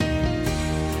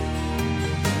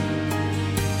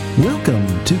Welcome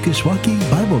to Kishwaukee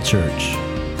Bible Church.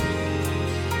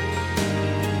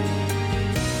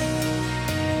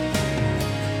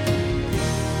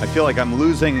 I feel like I'm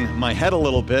losing my head a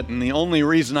little bit, and the only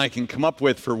reason I can come up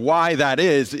with for why that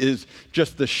is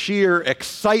just the sheer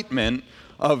excitement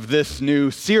of this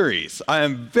new series. I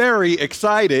am very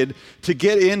excited to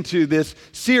get into this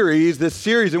series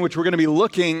in which we're going to be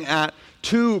looking at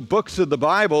two books of the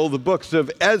Bible, the books of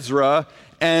Ezra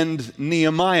and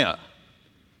Nehemiah.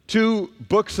 Two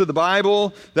books of the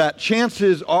Bible that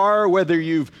chances are, whether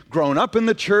you've grown up in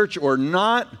the church or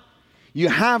not, you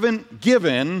haven't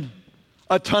given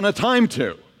a ton of time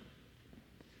to.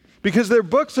 Because they're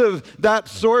books of that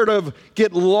sort of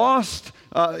get lost,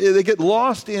 they get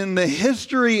lost in the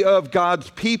history of God's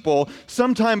people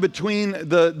sometime between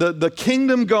the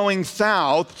kingdom going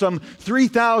south some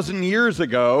 3,000 years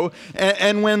ago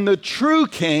and when the true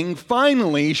king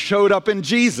finally showed up in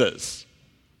Jesus.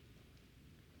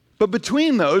 But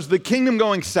between those, the kingdom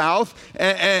going south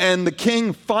and the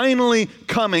king finally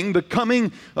coming, the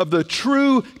coming of the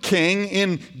true king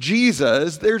in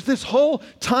Jesus, there's this whole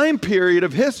time period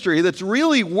of history that's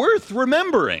really worth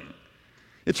remembering.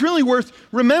 It's really worth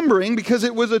remembering because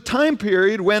it was a time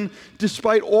period when,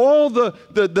 despite all the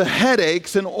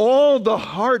headaches and all the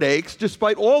heartaches,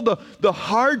 despite all the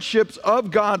hardships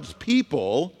of God's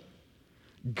people,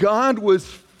 God was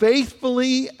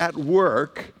faithfully at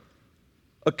work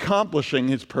accomplishing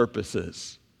his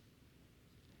purposes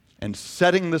and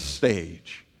setting the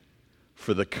stage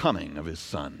for the coming of his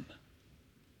son.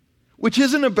 Which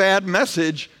isn't a bad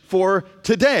message for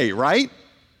today, right?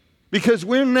 Because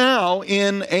we're now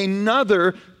in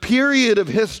another period of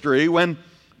history when,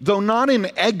 though not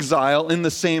in exile in the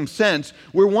same sense,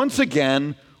 we're once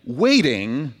again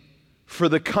waiting for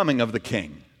the coming of the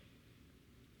king.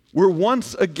 We're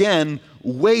once again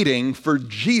waiting for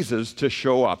Jesus to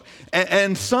show up.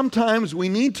 And sometimes we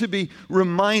need to be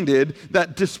reminded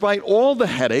that despite all the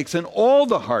headaches and all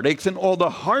the heartaches and all the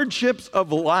hardships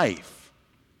of life,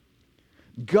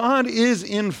 God is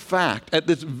in fact at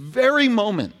this very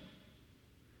moment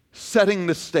setting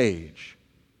the stage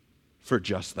for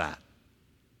just that.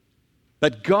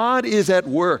 That God is at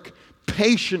work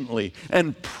patiently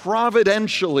and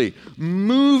providentially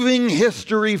moving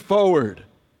history forward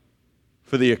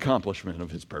for the accomplishment of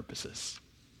his purposes.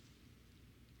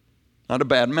 Not a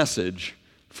bad message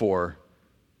for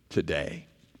today.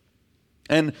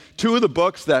 And two of the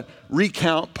books that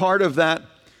recount part of that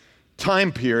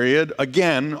time period,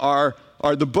 again, are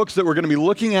the books that we're going to be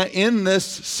looking at in this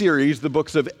series, the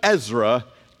books of Ezra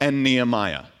and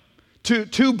Nehemiah.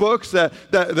 Two books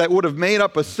that would have made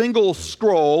up a single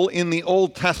scroll in the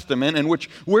Old Testament, and which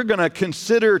we're going to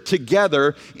consider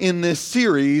together in this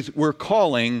series we're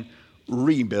calling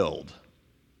Rebuild.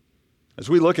 As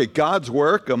we look at God's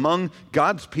work among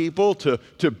God's people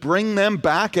to bring them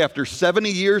back after 70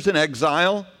 years in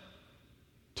exile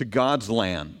to God's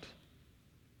land,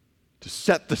 to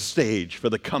set the stage for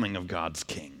the coming of God's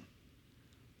king.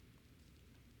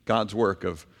 God's work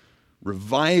of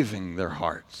reviving their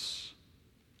hearts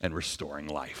and restoring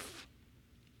life.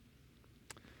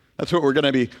 That's what we're going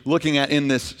to be looking at in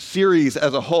this series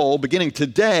as a whole, beginning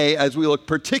today as we look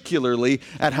particularly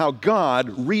at how God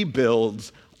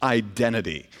rebuilds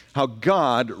identity. How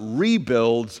God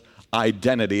rebuilds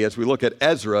identity as we look at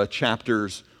Ezra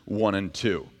chapters 1 and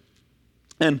 2.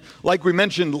 And like we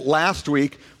mentioned last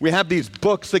week, we have these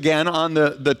books again on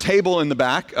the table in the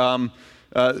back.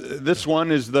 This one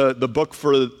is the book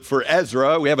for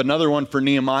Ezra. We have another one for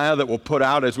Nehemiah that we'll put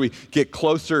out as we get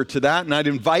closer to that. And I'd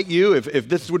invite you, if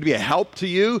this would be a help to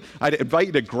you, I'd invite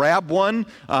you to grab one,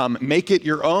 make it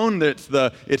your own. It's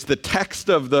the text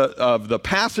of the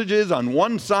passages on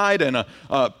one side and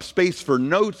a space for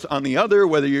notes on the other.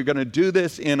 Whether you're going to do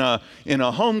this in a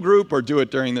home group or do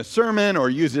it during the sermon or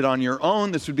use it on your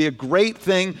own, this would be a great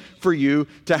thing for you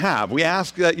to have. We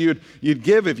ask that you'd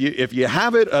give, if you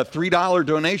have it, a $3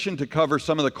 donation to cover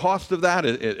some of the cost of that.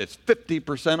 It's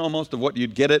 50% almost of what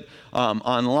you'd get it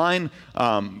online.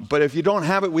 But if you don't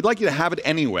have it, we'd like you to have it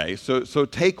anyway. So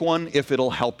take one if it'll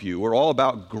help you. We're all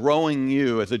about growing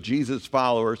you as a Jesus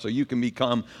follower so you can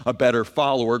become a better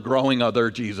follower, growing other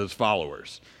Jesus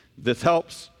followers. This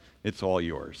helps. It's all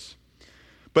yours.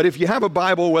 But if you have a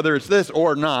Bible, whether it's this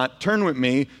or not, turn with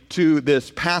me to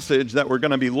this passage that we're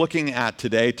going to be looking at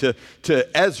today, to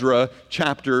Ezra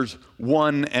chapters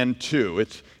 1 and 2.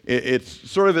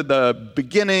 It's sort of at the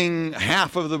beginning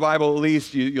half of the Bible, at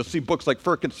least. You'll see books like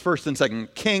 1st and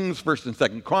 2nd Kings, 1st and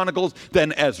 2nd Chronicles,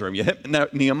 then Ezra. You hit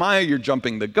Nehemiah, you're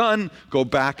jumping the gun, go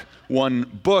back one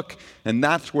book, and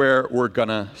that's where we're going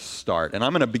to start. And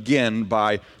I'm going to begin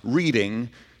by reading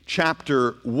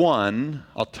chapter 1.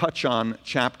 I'll touch on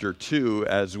chapter 2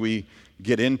 as we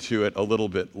get into it a little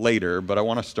bit later, but I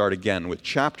want to start again with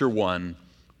chapter 1,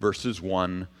 verses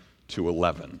 1 to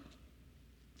 11.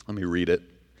 Let me read it.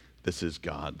 This is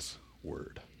God's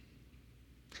word.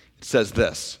 It says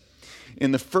this: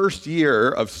 "In the first year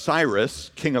of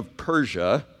Cyrus, king of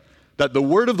Persia, that the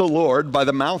word of the Lord by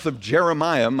the mouth of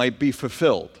Jeremiah might be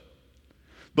fulfilled,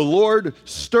 the Lord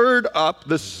stirred up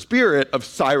the spirit of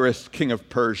Cyrus, king of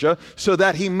Persia, so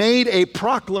that he made a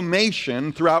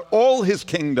proclamation throughout all his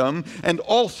kingdom and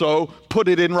also put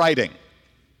it in writing.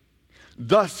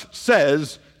 Thus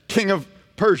says King of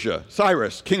Persia,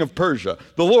 Cyrus, king of Persia,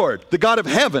 the Lord, the God of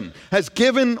heaven, has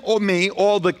given me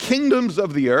all the kingdoms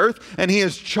of the earth, and he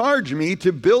has charged me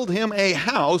to build him a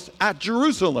house at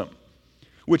Jerusalem,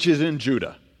 which is in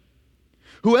Judah.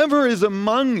 Whoever is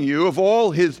among you of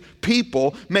all his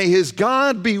people, may his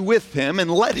God be with him, and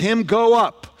let him go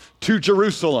up to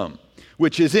Jerusalem,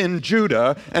 which is in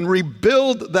Judah, and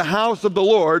rebuild the house of the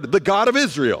Lord, the God of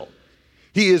Israel.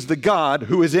 He is the God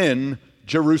who is in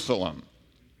Jerusalem.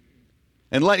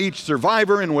 And let each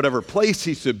survivor in whatever place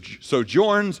he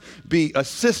sojourns be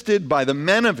assisted by the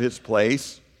men of his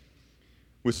place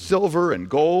with silver and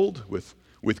gold, with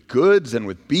goods and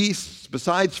with beasts,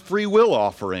 besides free will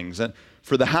offerings, and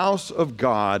for the house of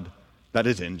God that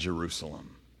is in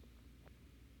Jerusalem."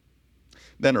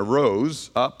 Then arose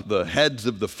up the heads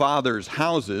of the fathers'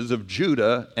 houses of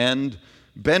Judah and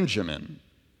Benjamin,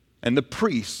 and the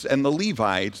priests and the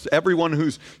Levites, everyone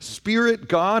whose spirit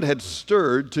God had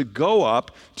stirred to go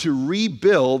up to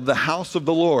rebuild the house of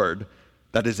the Lord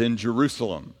that is in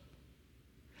Jerusalem.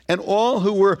 And all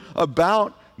who were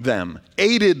about them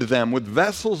aided them with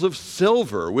vessels of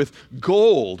silver, with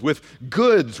gold, with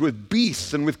goods, with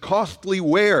beasts, and with costly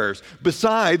wares,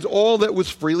 besides all that was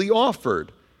freely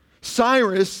offered.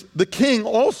 Cyrus the king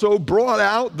also brought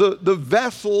out the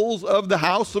vessels of the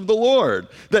house of the Lord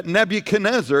that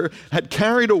Nebuchadnezzar had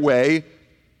carried away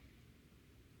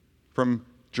from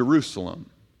Jerusalem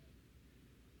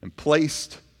and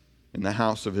placed in the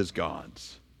house of his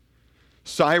gods.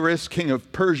 Cyrus, king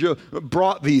of Persia,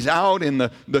 brought these out in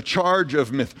the charge of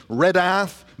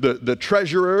Mithredath, the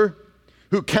treasurer,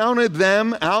 who counted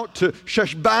them out to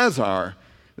Sheshbazzar,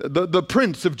 the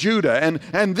prince of Judah.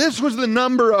 And this was the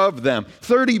number of them: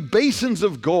 30 basins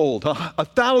of gold,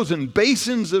 1,000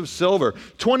 basins of silver,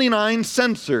 29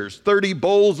 censers, 30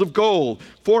 bowls of gold,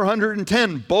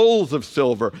 410 bowls of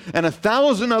silver, and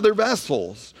 1,000 other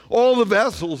vessels. All the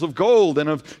vessels of gold and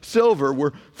of silver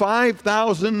were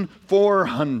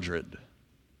 5,400.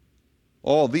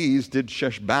 All these did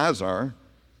Sheshbazzar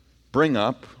bring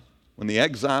up when the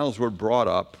exiles were brought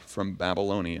up from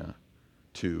Babylonia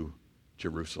to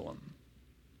Jerusalem.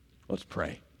 Let's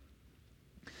pray.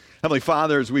 Heavenly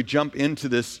Father, as we jump into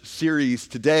this series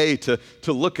today to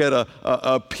look at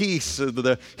a piece of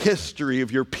the history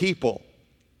of your people,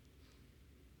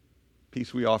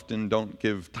 piece we often don't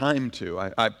give time to.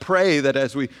 I pray that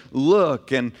as we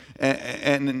look and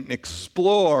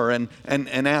explore and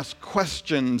ask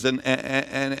questions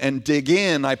and dig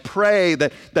in, I pray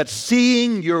that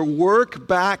seeing your work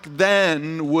back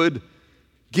then would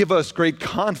give us great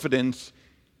confidence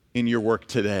in your work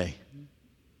today.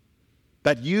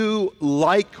 That you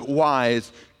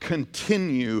likewise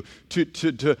continue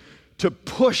to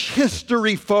push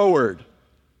history forward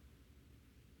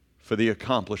for the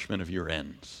accomplishment of your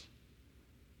ends.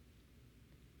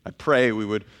 I pray we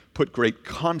would put great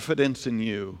confidence in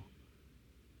you,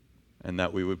 and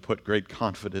that we would put great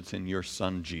confidence in your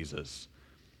Son, Jesus,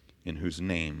 in whose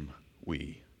name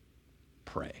we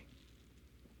pray.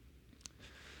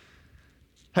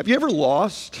 Have you ever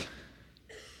lost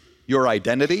your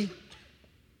identity?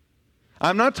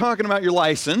 I'm not talking about your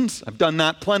license. I've done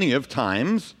that plenty of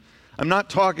times. I'm not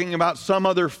talking about some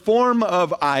other form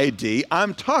of ID.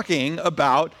 I'm talking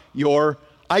about your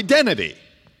identity.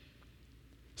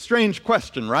 Strange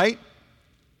question, right?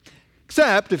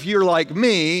 Except if you're like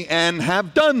me and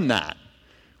have done that.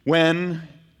 When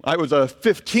I was a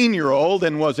 15-year-old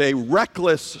and was a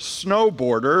reckless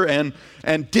snowboarder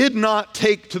and did not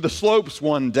take to the slopes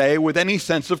one day with any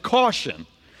sense of caution.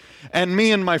 And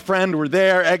me and my friend were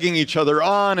there egging each other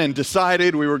on and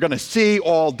decided we were going to see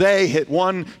all day, hit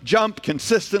one jump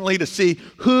consistently to see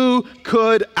who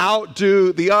could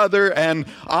outdo the other. And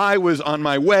I was on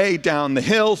my way down the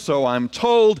hill, so I'm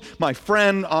told, my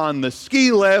friend on the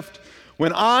ski lift,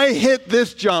 when I hit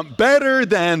this jump better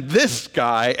than this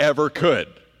guy ever could.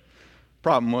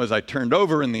 Problem was I turned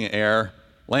over in the air,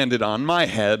 landed on my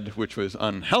head, which was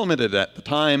unhelmeted at the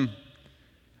time,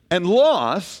 and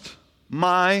lost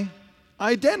my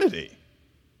identity.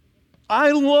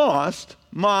 I lost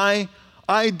my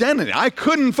identity. I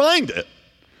couldn't find it.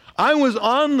 I was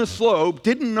on the slope,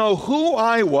 didn't know who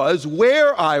I was,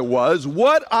 where I was,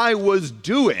 what I was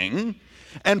doing,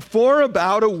 and for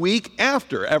about a week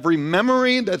after, every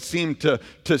memory that seemed to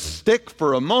stick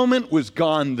for a moment was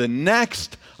gone the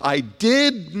next. I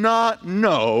did not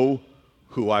know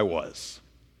who I was.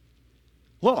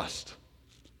 Lost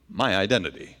my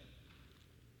identity.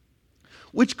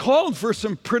 Which called for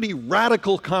some pretty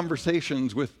radical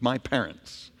conversations with my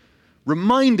parents,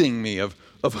 reminding me of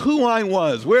who I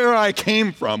was, where I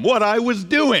came from, what I was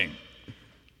doing.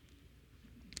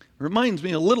 Reminds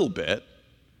me a little bit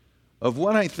of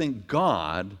what I think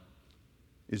God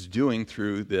is doing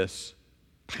through this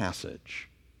passage.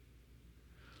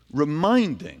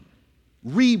 Reminding,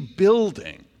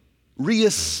 rebuilding,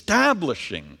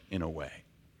 reestablishing, in a way,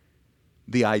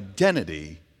 the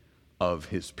identity of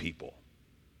his people.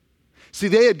 See,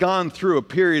 they had gone through a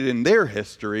period in their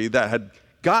history that had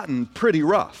gotten pretty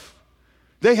rough.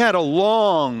 They had a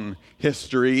long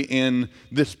history in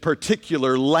this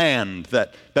particular land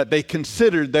that they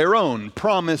considered their own,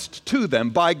 promised to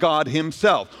them by God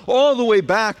himself, all the way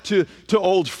back to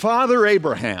old Father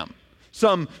Abraham,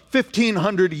 some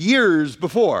 1,500 years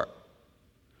before,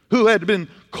 who had been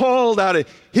called out of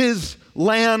his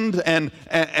land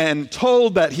and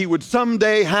told that he would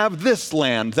someday have this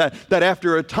land, that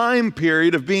after a time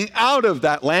period of being out of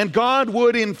that land, God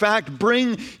would in fact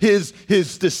bring his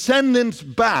descendants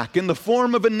back in the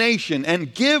form of a nation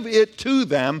and give it to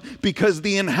them because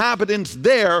the inhabitants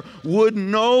there would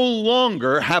no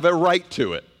longer have a right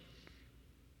to it.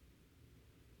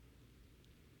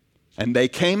 And they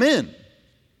came in,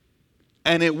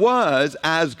 and it was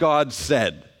as God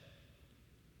said.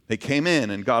 They came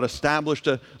in, and God established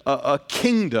a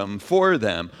kingdom for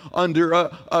them under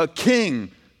a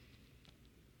king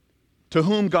to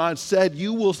whom God said,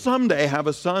 "You will someday have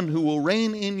a son who will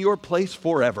reign in your place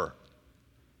forever."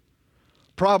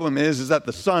 Problem is that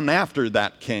the son after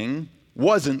that king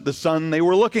wasn't the son they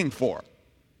were looking for.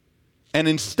 And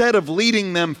instead of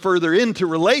leading them further into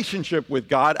relationship with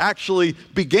God, actually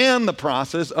began the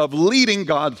process of leading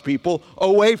God's people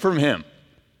away from him.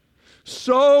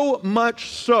 So much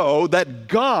so that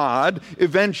God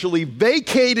eventually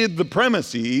vacated the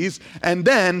premises and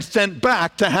then sent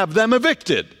back to have them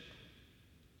evicted,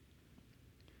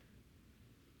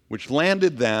 which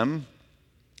landed them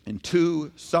in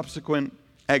 2 subsequent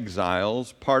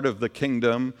exiles, part of the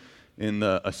kingdom in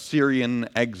the Assyrian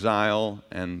exile,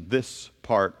 and this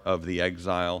part of the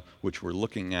exile, which we're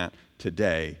looking at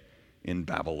today in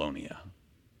Babylonia.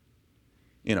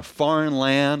 In a foreign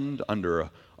land, under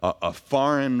a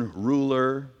foreign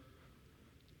ruler,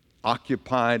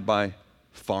 occupied by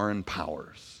foreign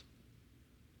powers,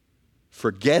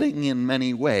 forgetting in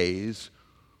many ways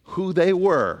who they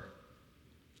were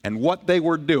and what they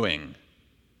were doing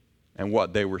and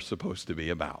what they were supposed to be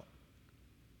about.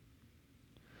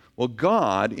 Well,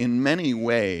 God, in many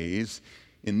ways,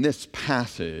 in this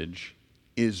passage,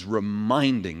 is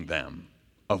reminding them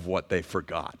of what they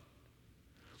forgot.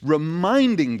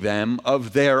 Reminding them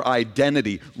of their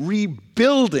identity,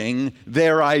 rebuilding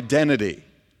their identity.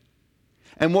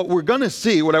 And what we're going to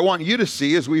see, what I want you to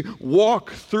see as we walk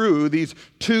through these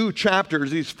 2 chapters,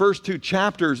 these first 2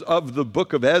 chapters of the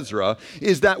book of Ezra,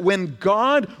 is that when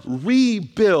God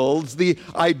rebuilds the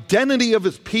identity of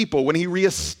his people, when he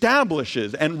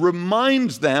reestablishes and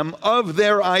reminds them of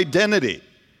their identity,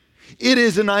 it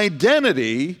is an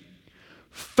identity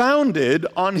founded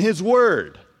on his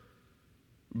word,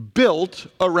 built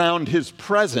around his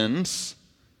presence,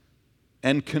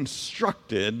 and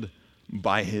constructed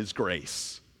by his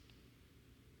grace.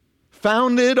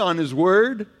 Founded on his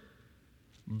word,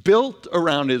 built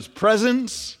around his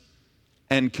presence,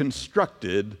 and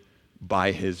constructed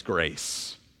by his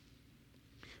grace.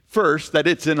 First, that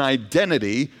it's an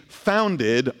identity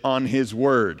founded on his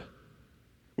word,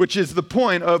 which is the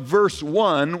point of verse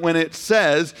 1 when it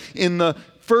says, in the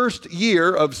first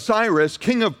year of Cyrus,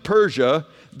 king of Persia,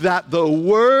 that the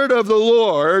word of the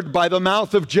Lord by the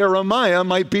mouth of Jeremiah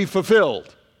might be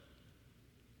fulfilled.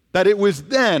 That it was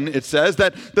then, it says,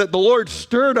 that the Lord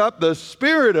stirred up the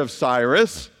spirit of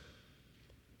Cyrus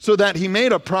so that he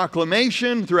made a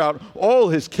proclamation throughout all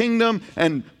his kingdom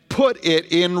and put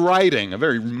it in writing. A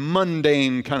very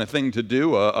mundane kind of thing to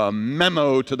do, a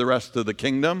memo to the rest of the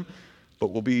kingdom,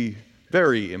 but will be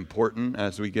very important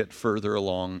as we get further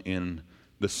along in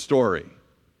the story.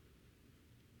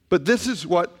 But this is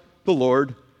what the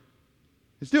Lord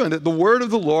is doing, that the word of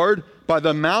the Lord by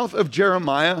the mouth of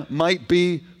Jeremiah might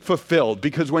be fulfilled.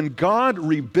 Because when God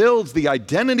rebuilds the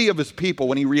identity of his people,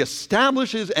 when he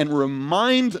reestablishes and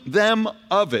reminds them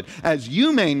of it, as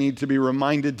you may need to be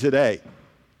reminded today,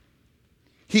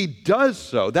 he does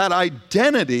so. That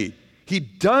identity, he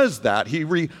does that. He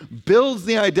rebuilds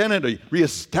the identity,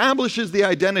 reestablishes the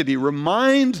identity,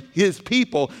 reminds his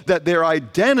people that their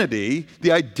identity,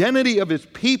 the identity of his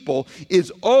people,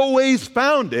 is always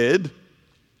founded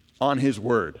on his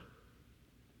word.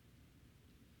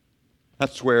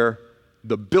 That's where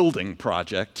the building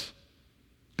project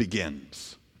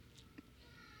begins.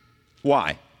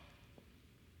 Why?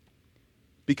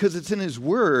 Because it's in his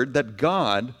word that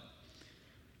God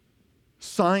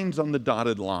signs on the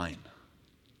dotted line.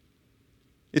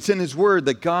 It's in his word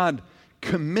that God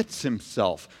commits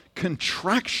himself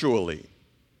contractually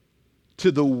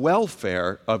to the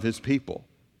welfare of his people.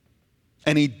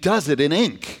 And he does it in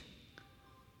ink.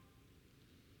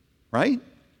 Right?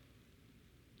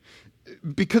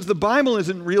 Because the Bible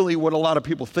isn't really what a lot of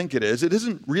people think it is. It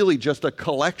isn't really just a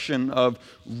collection of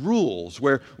rules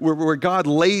where God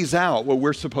lays out what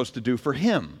we're supposed to do for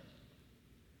him.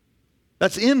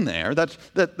 That's in there. That's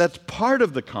part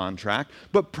of the contract.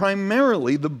 But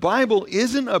primarily, the Bible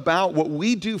isn't about what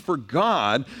we do for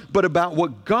God, but about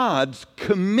what God's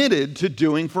committed to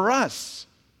doing for us.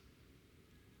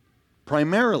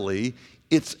 Primarily,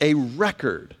 it's a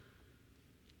record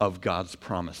of God's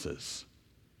promises.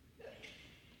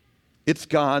 It's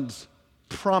God's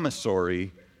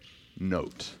promissory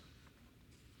note.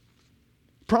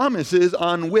 Promises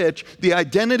on which the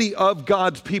identity of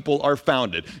God's people are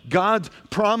founded. God's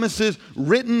promises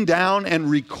written down and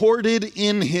recorded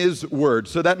in his word,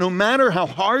 so that no matter how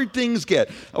hard things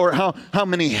get, or how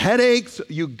many headaches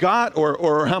you got,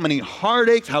 or how many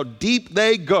heartaches, how deep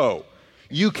they go,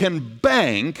 you can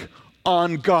bank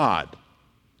on God.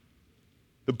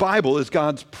 The Bible is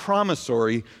God's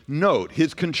promissory note,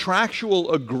 his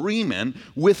contractual agreement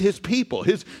with his people,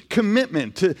 his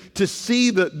commitment to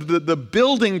see the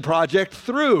building project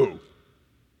through.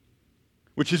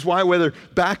 Which is why, whether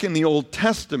back in the Old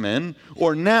Testament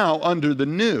or now under the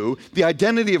New, the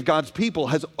identity of God's people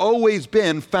has always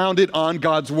been founded on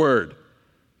God's word.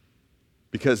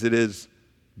 Because it is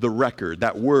the record,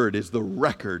 that word is the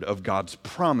record of God's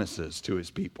promises to his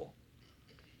people.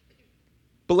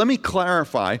 But let me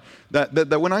clarify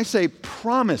that when I say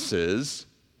promises,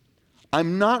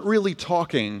 I'm not really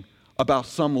talking about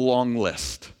some long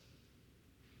list.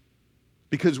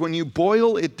 Because when you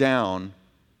boil it down,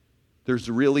 there's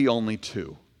really only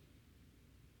two.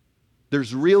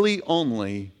 There's really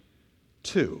only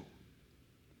two.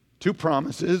 Two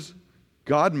promises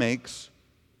God makes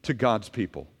to God's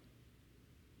people.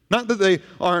 Not that they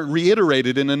aren't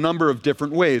reiterated in a number of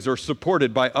different ways or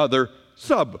supported by other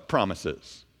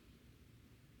sub-promises.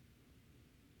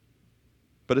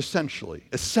 But essentially,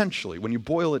 when you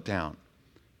boil it down,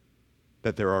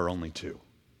 that there are only two.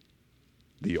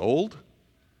 The old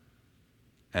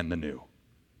and the new.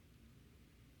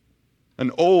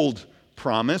 An old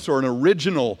promise or an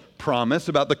original promise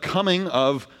about the coming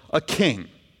of a king.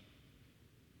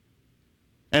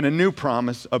 And a new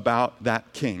promise about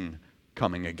that king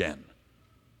coming again.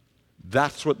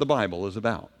 That's what the Bible is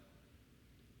about.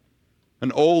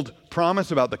 An old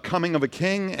promise about the coming of a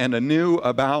king and a new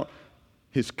about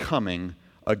his coming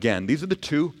again. These are the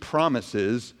two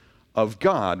promises of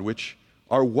God, which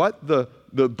are what the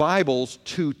Bible's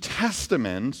two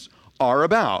testaments are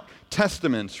about.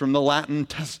 Testaments from the Latin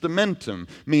testamentum,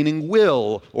 meaning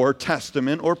will or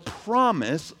testament or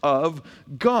promise of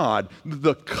God.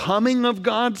 The coming of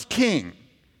God's king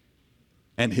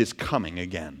and his coming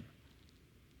again.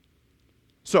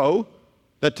 So,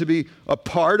 that to be a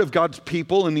part of God's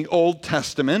people in the Old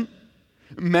Testament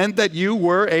meant that you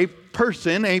were a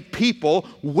person, a people,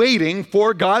 waiting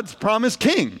for God's promised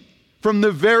king from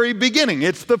the very beginning.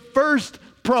 It's the first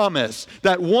promise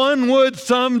that one would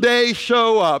someday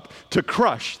show up to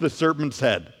crush the serpent's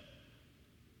head.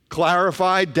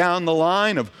 Clarified down the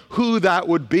line of who that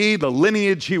would be, the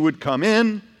lineage he would come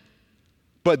in,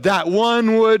 but that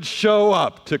one would show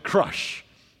up to crush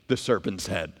the serpent's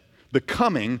head. The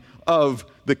coming of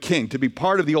the king. To be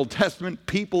part of the Old Testament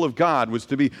people of God was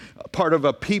to be part of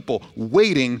a people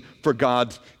waiting for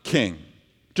God's king.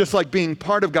 Just like being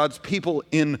part of God's people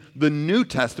in the New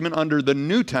Testament, under the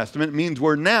New Testament, means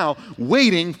we're now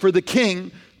waiting for the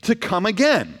king to come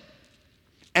again.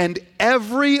 And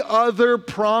every other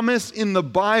promise in the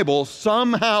Bible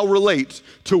somehow relates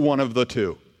to one of the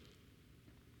two,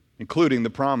 including the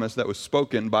promise that was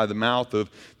spoken by the mouth of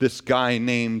this guy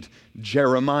named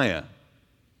Jeremiah.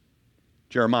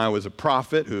 Jeremiah was a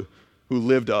prophet who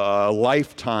lived a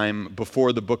lifetime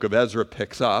before the book of Ezra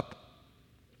picks up.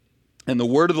 And the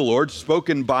word of the Lord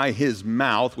spoken by his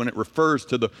mouth, when it refers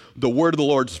to the word of the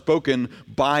Lord spoken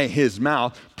by his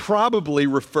mouth, probably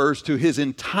refers to his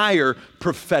entire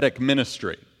prophetic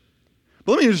ministry.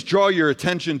 But let me just draw your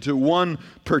attention to one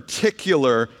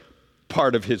particular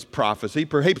part of his prophecy,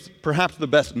 perhaps the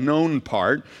best known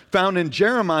part, found in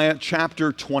Jeremiah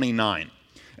chapter 29.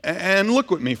 And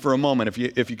look with me for a moment,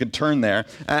 if you can turn there,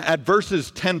 at verses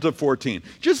 10 to 14.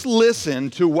 Just listen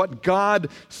to what God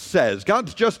says.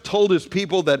 God's just told his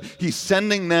people that he's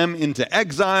sending them into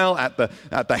exile at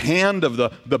the hand of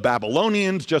the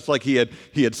Babylonians, just like he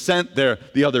had sent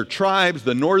the other tribes,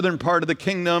 the northern part of the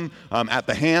kingdom, at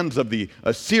the hands of the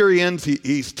Assyrians.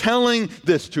 He's telling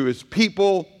this to his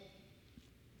people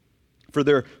for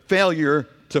their failure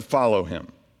to follow him.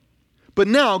 But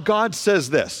now God says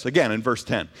this, again in verse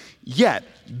 10, "Yet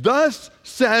thus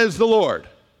says the Lord,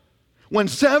 when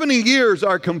 70 years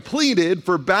are completed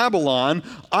for Babylon,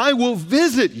 I will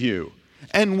visit you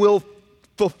and will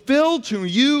fulfill to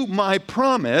you my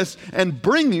promise and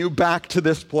bring you back to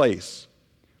this place.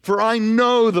 For I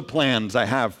know the plans I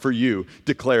have for you,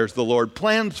 declares the Lord,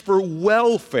 plans for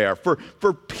welfare, for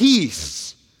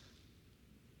peace,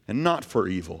 and not for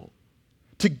evil,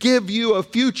 to give you a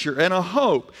future and a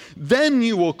hope. Then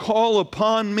you will call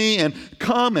upon me and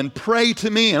come and pray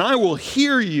to me, and I will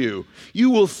hear you.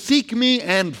 You will seek me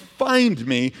and find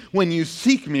me when you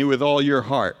seek me with all your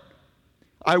heart.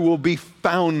 I will be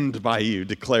found by you,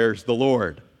 declares the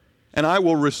Lord, and I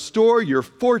will restore your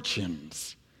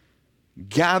fortunes,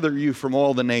 gather you from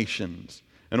all the nations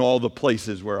and all the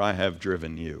places where I have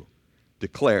driven you,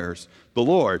 declares the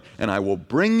Lord, and I will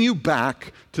bring you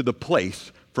back to the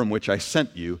place from which I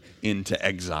sent you into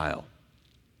exile."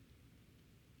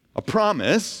 A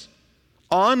promise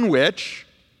on which,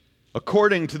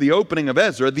 according to the opening of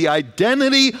Ezra, the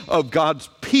identity of God's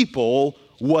people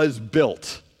was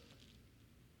built.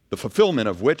 The fulfillment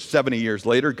of which, 70 years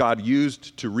later, God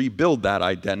used to rebuild that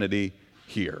identity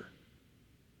here.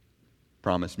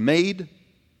 Promise made,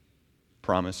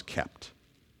 promise kept.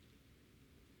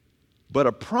 But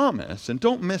a promise, and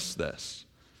don't miss this,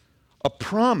 a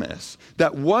promise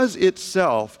that was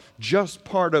itself just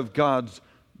part of God's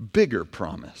bigger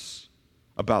promise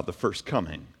about the first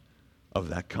coming of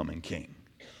that coming king.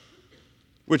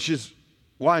 Which is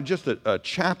why just a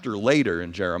chapter later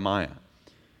in Jeremiah,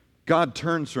 God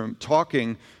turns from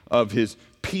talking of his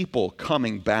people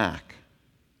coming back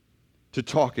to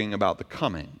talking about the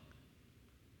coming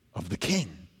of the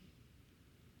king.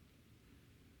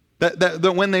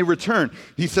 That when they return,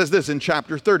 he says this in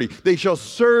chapter 30, they shall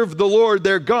serve the Lord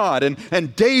their God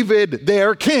and David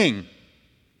their king,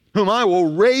 whom I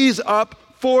will raise up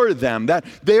for them, that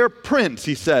their prince,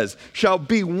 he says, shall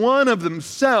be one of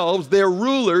themselves, their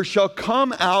ruler shall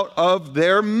come out of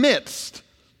their midst.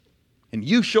 And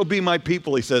you shall be my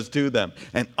people, he says to them,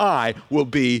 and I will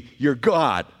be your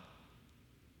God.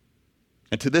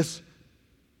 And to this,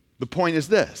 the point is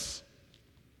this,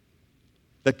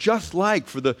 that just like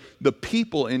for the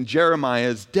people in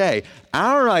Jeremiah's day,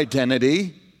 our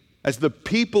identity as the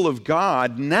people of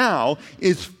God now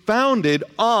is founded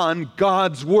on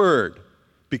God's word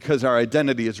because our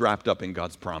identity is wrapped up in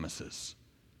God's promises.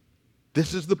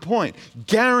 This is the point,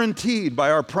 guaranteed by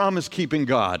our promise-keeping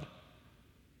God.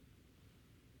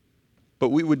 But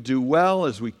we would do well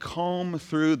as we comb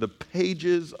through the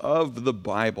pages of the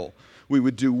Bible. We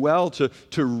would do well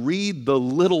to read the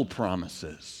little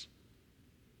promises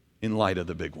in light of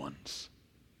the big ones.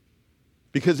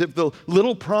 Because if the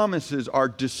little promises are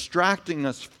distracting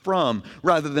us from,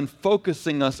 rather than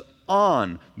focusing us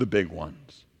on the big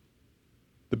ones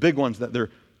that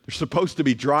they're supposed to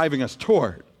be driving us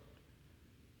toward,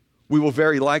 we will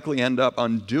very likely end up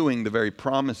undoing the very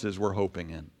promises we're hoping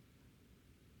in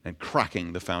and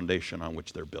cracking the foundation on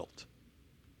which they're built.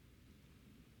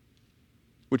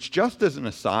 Which, just as an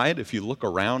aside, if you look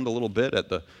around a little bit at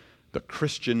the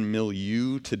Christian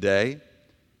milieu today,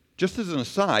 just as an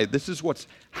aside, this is what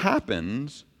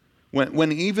happens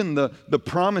when even the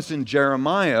promise in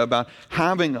Jeremiah about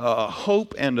having a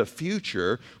hope and a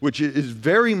future, which is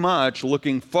very much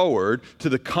looking forward to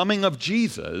the coming of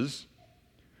Jesus,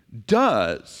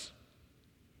 does,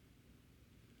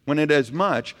 when it as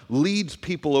much leads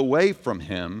people away from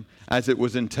him as it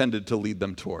was intended to lead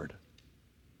them toward.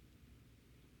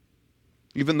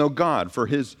 Even though God, for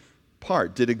his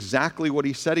part, did exactly what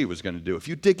he said he was going to do. If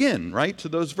you dig in, right, to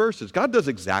those verses, God does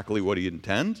exactly what he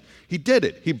intends. He did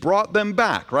it. He brought them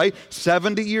back, right?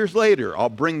 70 years later, I'll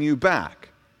bring you back.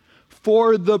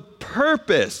 For the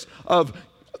purpose of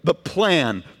the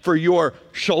plan for your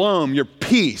shalom, your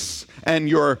peace, and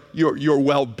your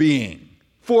well-being.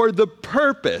 For the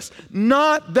purpose,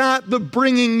 not that the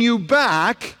bringing you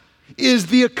back is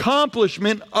the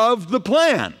accomplishment of the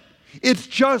plan. It's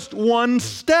just one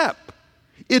step.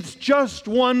 It's just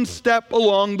one step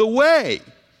along the way.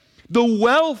 The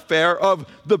welfare of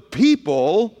the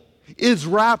people is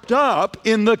wrapped up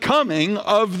in the coming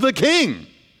of the King.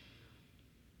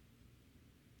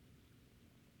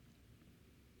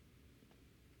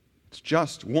 It's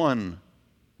just one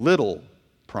little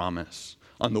promise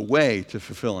on the way to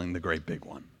fulfilling the great big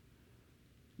one.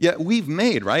 Yet we've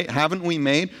made, right? Haven't we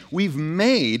made? We've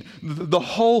made the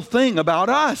whole thing about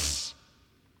us.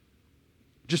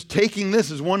 Just taking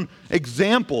this as one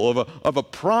example of a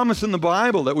promise in the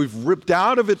Bible that we've ripped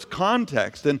out of its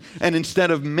context, and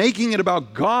instead of making it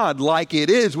about God like it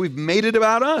is, we've made it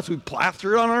about us. We've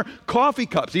plastered it on our coffee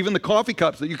cups, even the coffee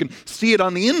cups that you can see it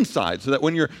on the inside, so that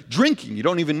when you're drinking, you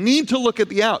don't even need to look at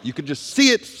the out. You can just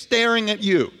see it staring at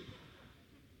you.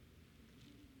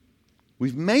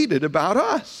 We've made it about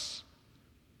us.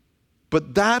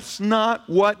 But that's not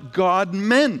what God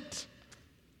meant.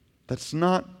 That's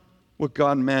not what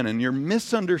God meant. And your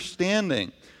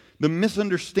misunderstanding, the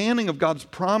misunderstanding of God's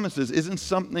promises isn't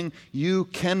something you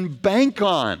can bank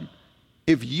on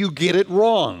if you get it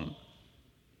wrong.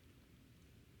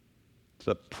 It's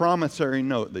a promissory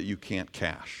note that you can't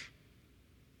cash.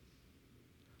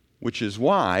 Which is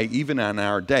why, even in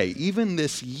our day, even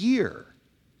this year,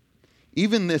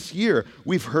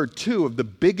 we've heard two of the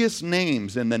biggest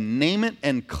names in the name it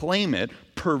and claim it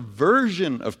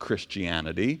perversion of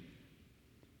Christianity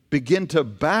begin to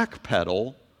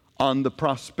backpedal on the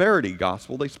prosperity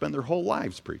gospel they spend their whole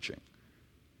lives preaching.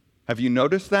 Have you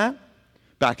noticed that?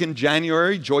 Back in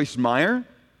January, Joyce Meyer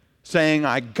saying,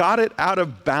 I got it out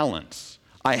of balance.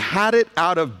 I had it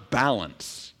out of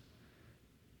balance.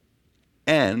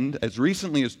 And as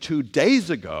recently as 2 days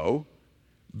ago,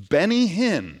 Benny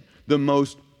Hinn, the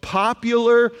most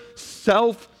popular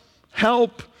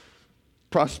self-help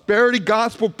prosperity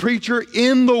gospel preacher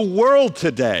in the world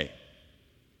today.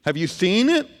 Have you seen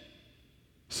it?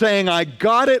 Saying, I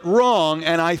got it wrong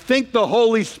and I think the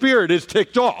Holy Spirit is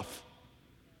ticked off.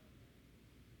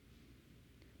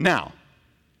 Now,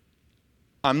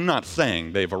 I'm not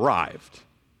saying they've arrived.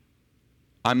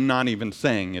 I'm not even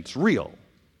saying it's real.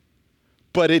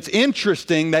 But it's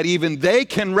interesting that even they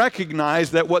can recognize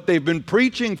that what they've been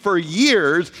preaching for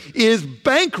years is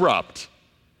bankrupt,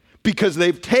 because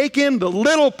they've taken the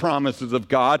little promises of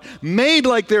God, made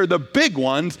like they're the big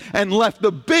ones, and left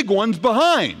the big ones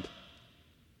behind,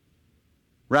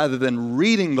 rather than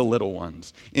reading the little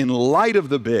ones in light of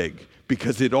the big,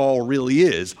 because it all really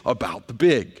is about the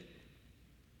big.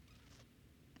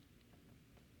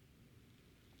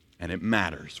 And it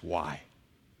matters. Why?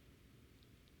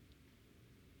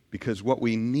 Because what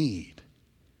we need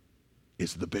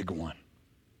is the big one.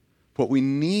 What we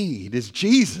need is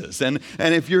Jesus. And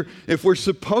if we're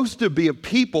supposed to be a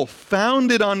people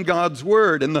founded on God's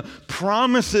word and the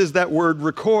promises that word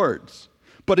records,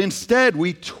 but instead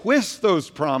we twist those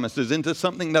promises into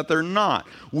something that they're not,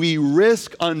 we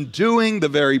risk undoing the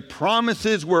very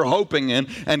promises we're hoping in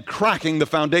and cracking the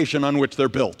foundation on which they're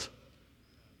built.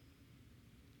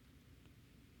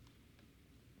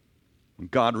 When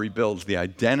God rebuilds the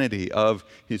identity of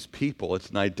his people, it's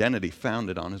an identity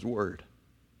founded on his word.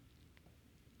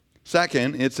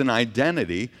 Second, it's an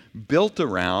identity built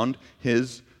around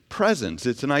his presence.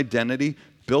 It's an identity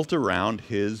built around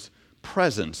his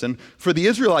presence. And for the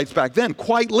Israelites back then,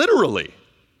 quite literally,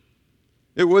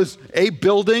 it was a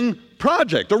building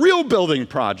project, a real building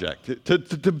project,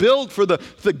 to build for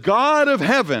the God of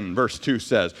heaven, verse 2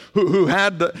 says, who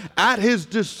had at his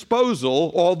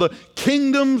disposal all the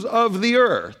kingdoms of the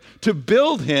earth, to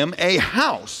build him a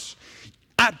house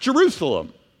at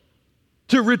Jerusalem,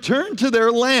 to return to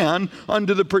their land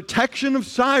under the protection of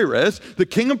Cyrus, the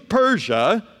king of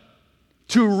Persia,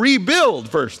 to rebuild,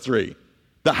 verse 3,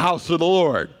 the house of the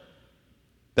Lord,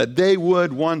 that they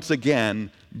would once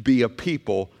again be a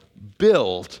people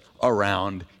built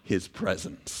around his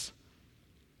presence.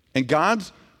 And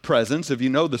God's presence, if you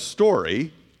know the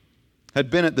story, had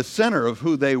been at the center of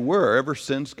who they were ever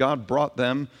since God brought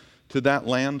them to that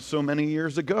land so many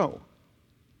years ago.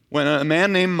 When a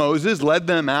man named Moses led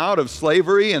them out of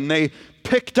slavery and they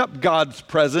picked up God's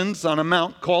presence on a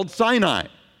mount called Sinai.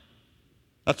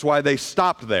 That's why they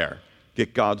stopped there.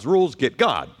 Get God's rules, get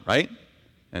God, right?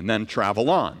 And then travel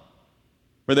on.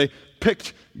 Where they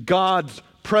picked God's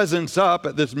presence up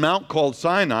at this mount called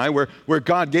Sinai, where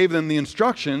God gave them the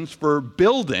instructions for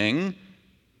building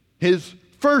his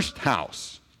first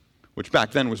house, which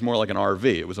back then was more like an RV.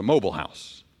 It was a mobile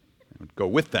house. It would go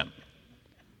with them.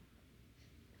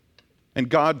 And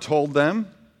God told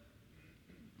them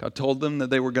that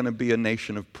they were going to be a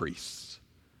nation of priests.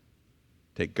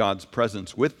 Take God's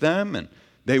presence with them, and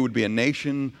they would be a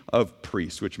nation of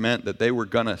priests, which meant that they were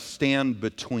going to stand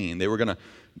between. They were going to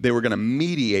to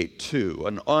mediate to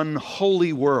an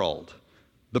unholy world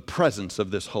the presence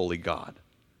of this holy God,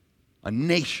 a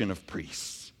nation of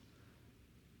priests.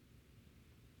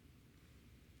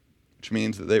 Which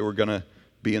means that they were going to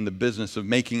be in the business of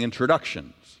making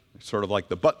introductions, sort of like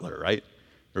the butler, right?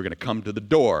 They're going to come to the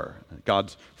door,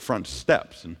 God's front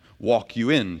steps, and walk you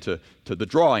into the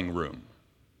drawing room.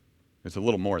 It's a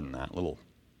little more than that, a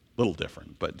little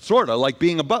different, but sort of like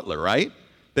being a butler, right?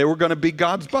 They were going to be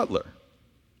God's butler.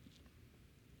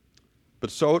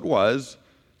 But so it was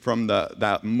from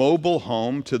that mobile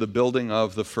home to the building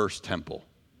of the first temple.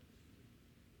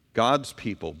 God's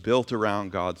people built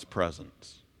around God's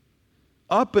presence.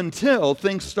 Up until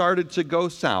things started to go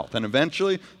south. And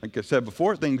eventually, like I said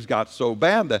before, things got so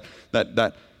bad that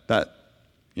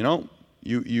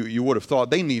you would have thought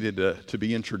they needed to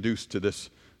be introduced to this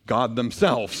God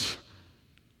themselves.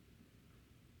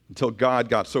 Until God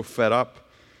got so fed up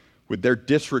with their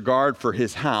disregard for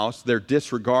his house, their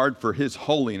disregard for his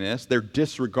holiness, their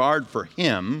disregard for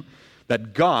him,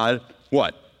 that God,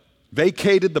 what?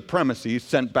 Vacated the premises,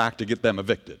 sent back to get them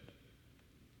evicted.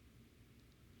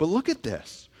 But look at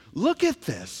this. Look at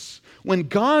this. When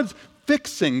God's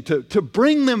fixing to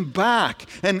bring them back,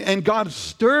 and God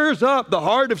stirs up the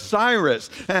heart of Cyrus,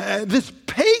 this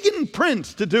pagan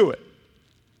prince, to do it.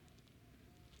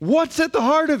 What's at the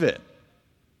heart of it?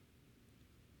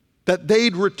 That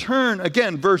they'd return,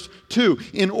 again, verse 2,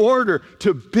 in order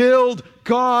to build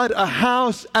God a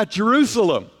house at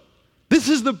Jerusalem. This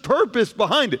is the purpose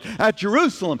behind it. At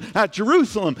Jerusalem, at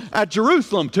Jerusalem, at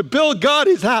Jerusalem, to build God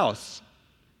his house.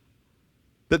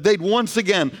 That they'd once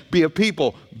again be a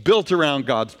people built around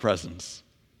God's presence.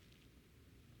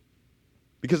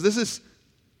 Because this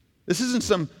isn't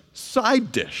some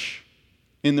side dish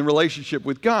in the relationship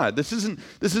with God. This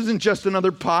isn't just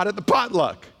another pot at the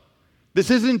potluck. This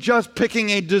isn't just picking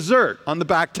a dessert on the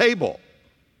back table.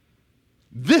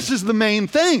 This is the main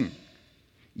thing.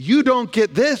 You don't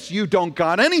get this, you don't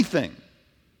got anything.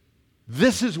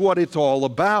 This is what it's all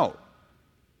about.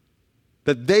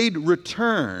 That they'd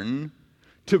return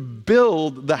to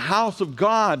build the house of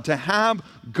God, to have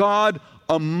God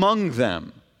among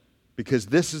them, because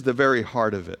this is the very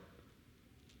heart of it.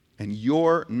 And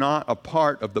you're not a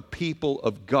part of the people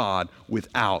of God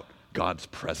without God's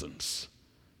presence.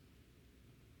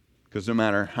 Because no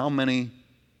matter how many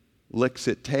licks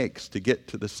it takes to get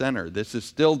to the center, this is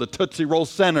still the Tootsie Roll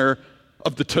center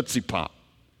of the Tootsie Pop.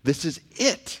 This is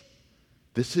it.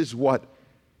 This is what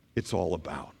it's all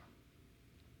about.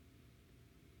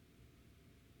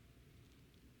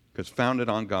 Because founded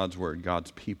on God's word,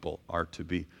 God's people are to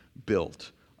be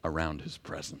built around his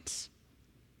presence.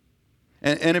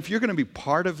 And if you're going to be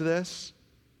part of this,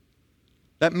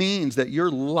 that means that your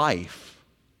life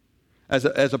as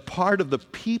a part of the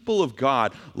people of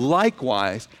God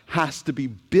likewise has to be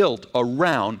built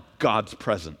around God's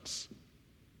presence.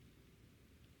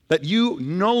 That you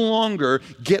no longer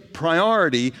get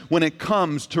priority when it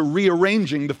comes to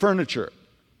rearranging the furniture.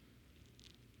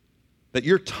 That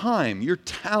your time, your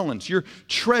talents, your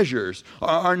treasures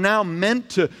are now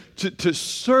meant to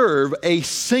serve a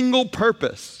single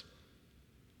purpose,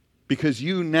 because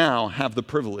you now have the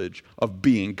privilege of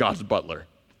being God's butler.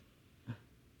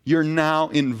 You're now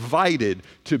invited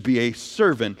to be a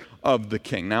servant of the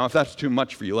King. Now, if that's too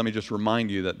much for you, let me just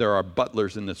remind you that there are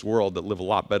butlers in this world that live a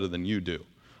lot better than you do.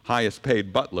 Highest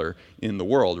paid butler in the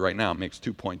world right now makes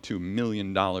 $2.2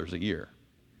 million a year.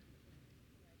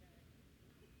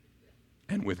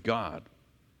 And with God,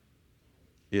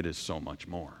 it is so much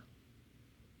more.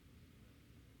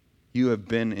 You have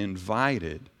been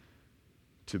invited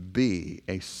to be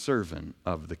a servant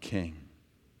of the King.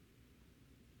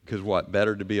 Because what?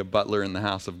 Better to be a butler in the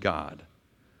house of God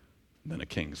than a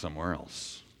king somewhere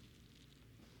else.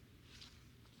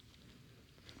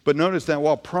 But notice that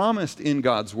while promised in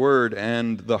God's word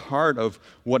and the heart of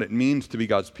what it means to be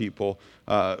God's people,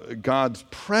 God's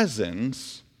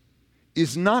presence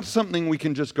is not something we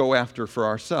can just go after for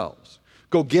ourselves.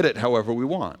 Go get it however we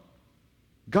want.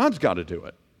 God's got to do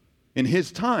it in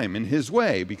his time, in his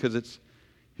way, because it's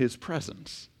his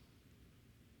presence.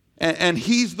 And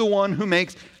he's the one who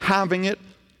makes having it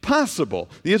possible.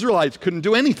 The Israelites couldn't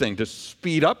do anything to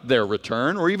speed up their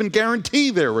return or even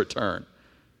guarantee their return.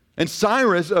 And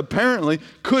Cyrus apparently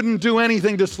couldn't do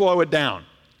anything to slow it down.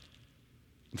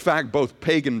 In fact, both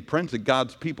pagan prince and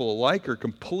God's people alike are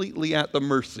completely at the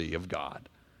mercy of God.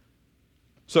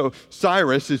 So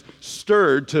Cyrus is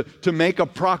stirred to make a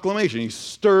proclamation. He's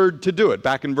stirred to do it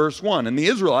back in verse 1. And the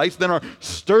Israelites then are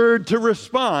stirred to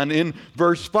respond in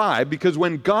verse 5, because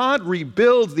when God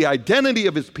rebuilds the identity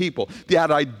of his people,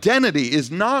 that identity is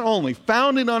not only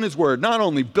founded on his word, not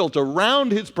only built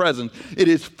around his presence, it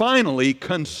is finally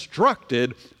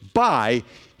constructed by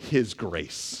his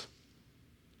grace.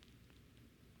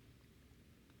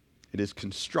 It is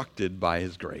constructed by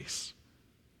his grace.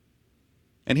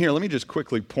 And here, let me just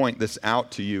quickly point this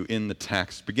out to you in the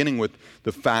text, beginning with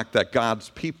the fact that God's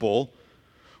people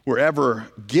were ever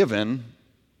given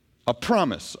a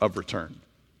promise of return,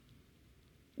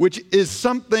 which is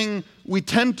something we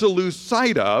tend to lose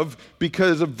sight of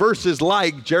because of verses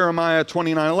like Jeremiah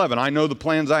 29:11. I know the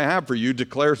plans I have for you,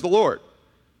 declares the Lord,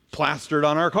 plastered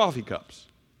on our coffee cups.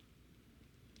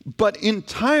 But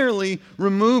entirely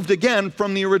removed again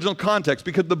from the original context,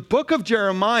 because the book of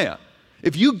Jeremiah,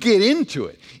 if you get into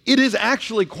it, it is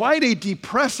actually quite a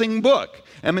depressing book.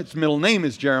 Emmett's middle name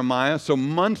is Jeremiah, so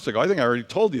months ago, I think I already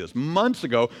told you this, months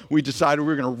ago, we decided we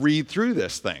were going to read through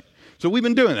this thing. So we've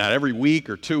been doing that every week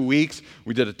or 2 weeks.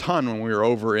 We did a ton when we were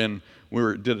over in,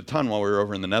 did a ton while we were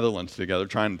over in the Netherlands together,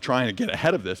 trying to get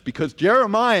ahead of this, because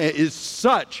Jeremiah is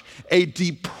such a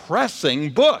depressing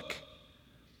book.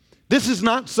 This is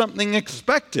not something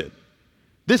expected.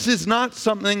 This is not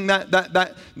something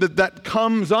that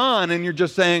comes on and you're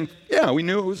just saying, yeah, we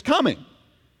knew it was coming.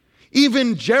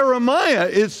 Even Jeremiah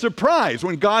is surprised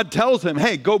when God tells him,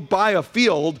 hey, go buy a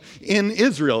field in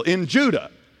Israel, in Judah.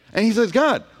 And he says,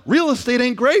 God, real estate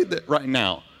ain't great right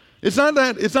now. It's not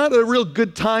a real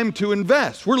good time to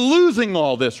invest. We're losing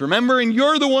all this, remember? And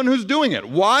you're the one who's doing it.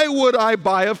 Why would I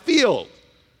buy a field?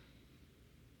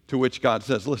 To which God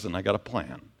says, listen, I got a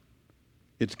plan.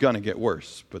 It's going to get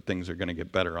worse, but things are going to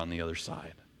get better on the other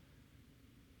side,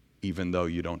 even though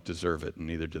you don't deserve it, and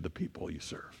neither do the people you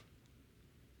serve.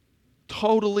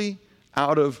 Totally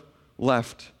out of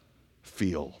left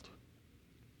field.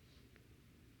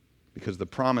 Because the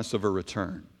promise of a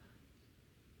return,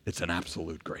 it's an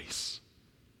absolute grace.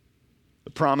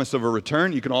 The promise of a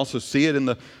return, you can also see it in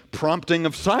the prompting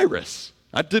of Cyrus.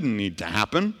 That didn't need to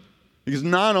happen, because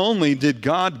not only did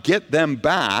God get them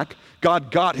back,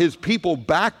 God got his people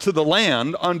back to the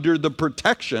land under the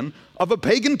protection of a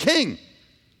pagan king.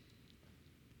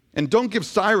 And don't give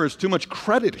Cyrus too much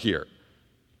credit here.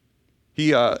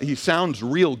 He sounds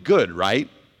real good, right?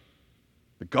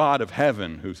 The God of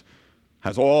heaven who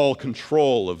has all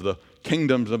control of the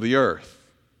kingdoms of the earth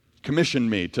commissioned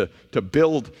me to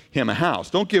build him a house.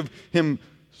 Don't give him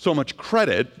so much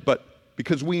credit, but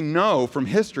because we know from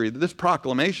history that this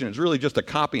proclamation is really just a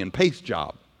copy and paste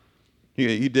job.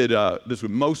 He did this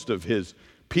with most of his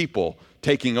people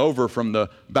taking over from the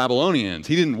Babylonians.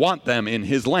 He didn't want them in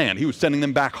his land. He was sending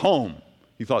them back home.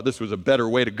 He thought this was a better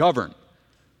way to govern.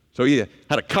 So he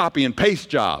had a copy and paste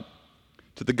job.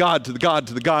 To the God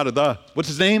of the, what's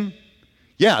his name?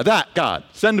 Yeah, that God.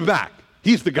 Send him back.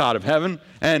 He's the God of heaven.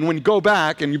 And when you go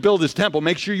back and you build his temple,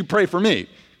 make sure you pray for me.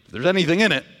 If there's anything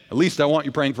in it, at least I want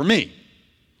you praying for me.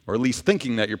 Or at least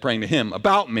thinking that you're praying to him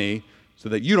about me so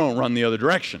that you don't run the other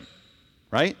direction.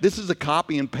 Right? This is a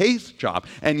copy and paste job.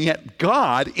 And yet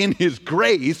God, in his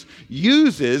grace,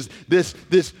 uses this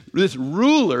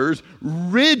ruler's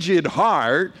rigid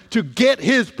heart to get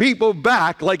his people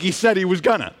back like he said he was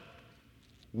gonna.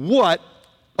 What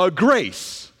a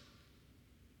grace.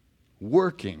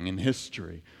 Working in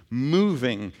history,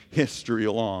 moving history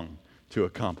along to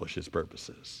accomplish his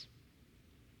purposes.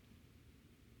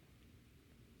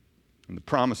 And the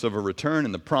promise of a return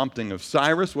and the prompting of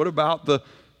Cyrus, what about the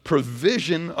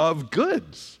provision of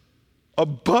goods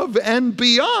above and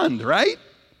beyond, right?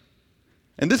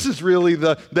 And this is really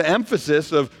the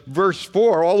emphasis of verse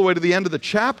 4 all the way to the end of the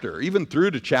chapter, even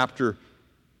through to chapter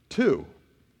 2.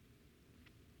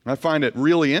 I find it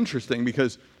really interesting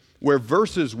because where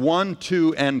verses 1,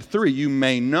 2, and 3, you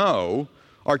may know,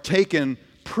 are taken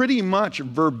pretty much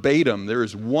verbatim. There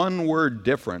is one word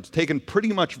difference, taken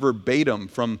pretty much verbatim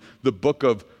from the book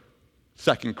of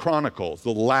 2 Chronicles.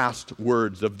 The last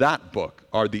words of that book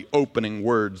are the opening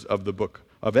words of the book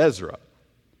of Ezra.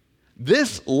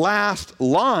 This last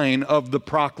line of the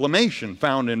proclamation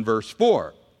found in verse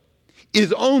 4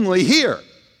 is only here.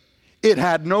 It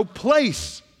had no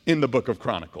place in the book of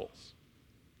Chronicles,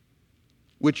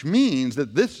 which means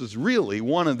that this is really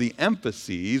one of the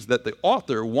emphases that the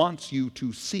author wants you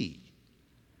to see,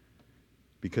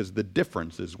 because the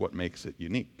difference is what makes it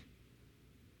unique.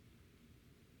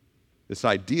 This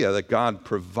idea that God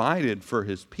provided for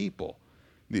his people,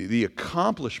 the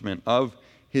accomplishment of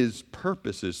his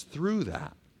purposes through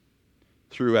that,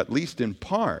 through at least in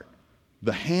part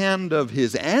the hand of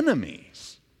his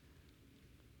enemies,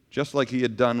 just like he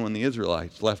had done when the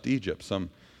Israelites left Egypt some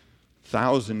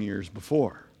 1,000 years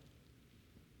before.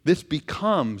 This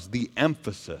becomes the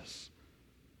emphasis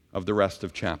of the rest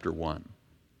of chapter 1.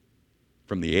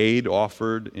 From the aid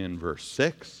offered in verse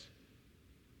 6,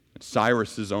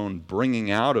 Cyrus's own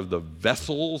bringing out of the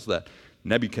vessels that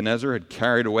Nebuchadnezzar had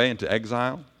carried away into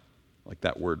exile, like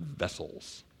that word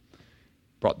vessels.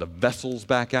 Brought the vessels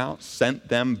back out, sent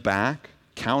them back,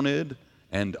 counted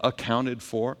and accounted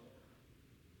for.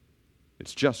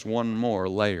 It's just one more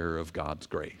layer of God's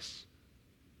grace.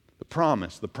 The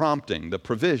promise, the prompting, the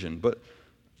provision, but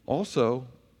also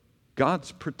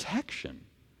God's protection.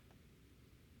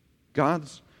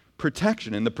 God's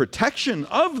protection and the protection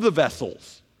of the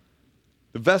vessels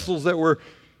that were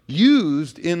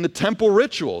used in the temple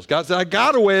rituals. God said, I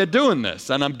got a way of doing this,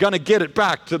 and I'm going to get it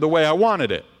back to the way I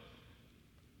wanted it.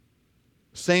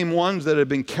 Same ones that had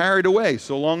been carried away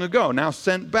so long ago, now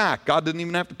sent back. God didn't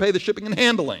even have to pay the shipping and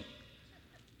handling.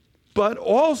 But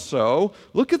also,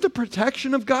 look at the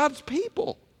protection of God's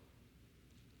people.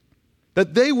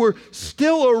 That they were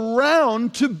still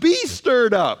around to be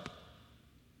stirred up.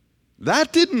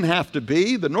 That didn't have to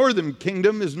be. The northern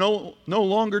kingdom is no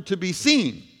longer to be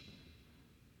seen.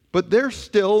 But they're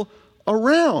still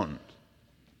around.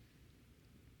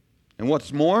 And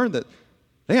what's more, that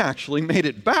they actually made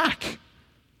it back.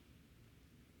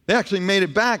 They actually made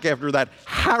it back after that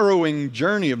harrowing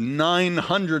journey of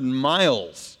 900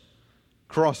 miles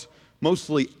across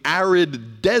mostly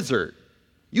arid desert.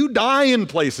 You die in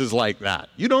places like that.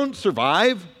 You don't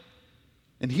survive.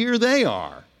 And here they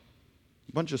are,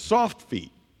 a bunch of soft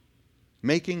feet,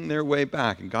 making their way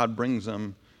back, and God brings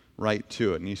them right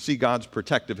to it. And you see God's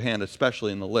protective hand,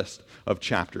 especially in the list of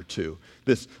chapter 2.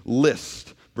 This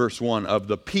list, verse 1, of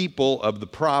the people of the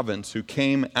province who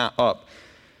came up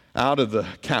out of the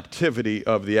captivity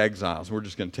of the exiles. We're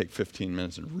just going to take 15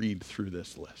 minutes and read through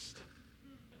this list.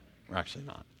 We're actually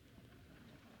not.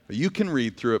 But you can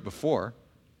read through it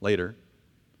later.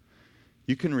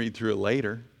 You can read through it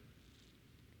later.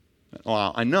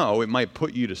 Well, I know it might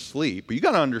put you to sleep, but you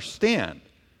got to understand,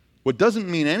 what doesn't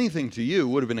mean anything to you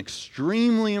would have been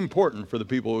extremely important for the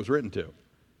people it was written to.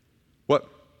 What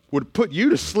would put you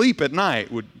to sleep at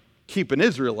night would keep an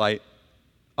Israelite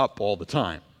up all the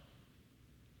time,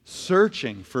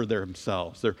 searching for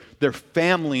themselves, their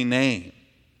family name.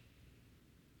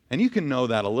 And you can know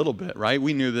that a little bit, right?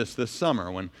 We knew this summer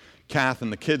when Kath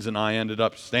and the kids and I ended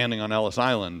up standing on Ellis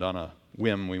Island on a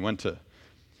whim. We went to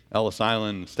Ellis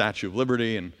Island, Statue of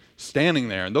Liberty, and standing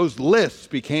there. And those lists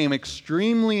became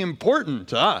extremely important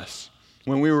to us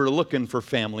when we were looking for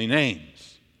family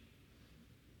names.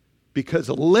 Because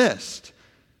a list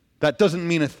that doesn't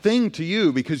mean a thing to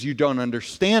you because you don't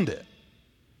understand it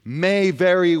may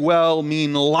very well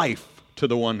mean life to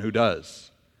the one who does.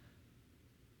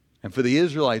 And for the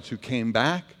Israelites who came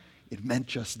back, it meant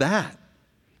just that.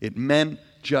 It meant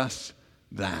just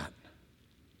that.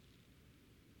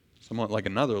 Somewhat like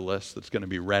another list that's going to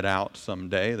be read out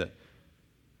someday, that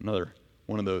another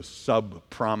one of those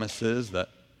sub-promises that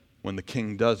when the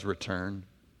king does return,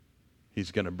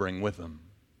 he's going to bring with him.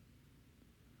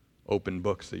 Open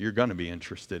books that you're going to be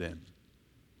interested in,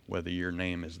 whether your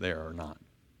name is there or not.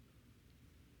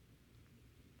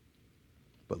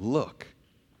 But look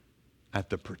at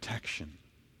the protection,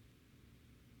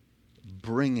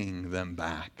 bringing them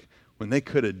back when they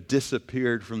could have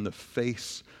disappeared from the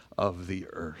face of the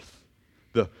earth.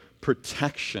 The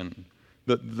protection,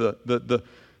 the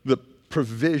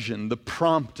provision, the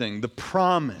prompting, the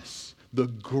promise, the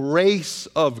grace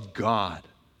of God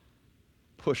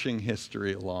pushing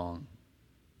history along,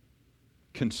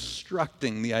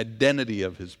 constructing the identity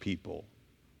of his people.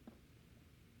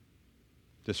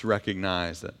 Just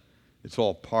recognize that it's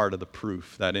all part of the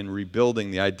proof that in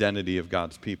rebuilding the identity of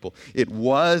God's people, it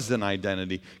was an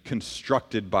identity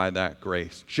constructed by that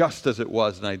grace, just as it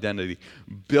was an identity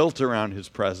built around his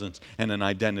presence and an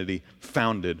identity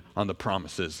founded on the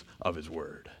promises of his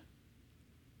word.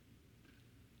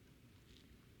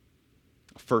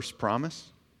 A first promise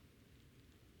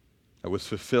that was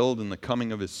fulfilled in the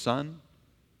coming of his Son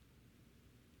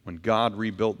when God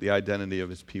rebuilt the identity of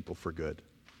his people for good.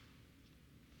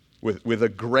 With a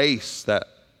grace that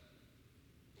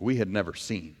we had never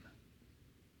seen.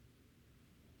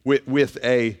 With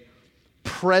a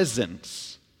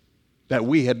presence that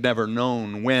we had never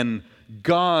known when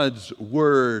God's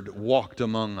word walked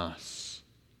among us.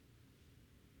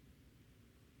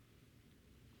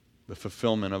 The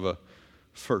fulfillment of a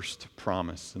first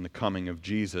promise in the coming of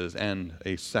Jesus and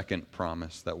a second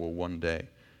promise that will one day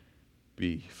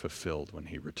be fulfilled when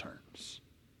he returns.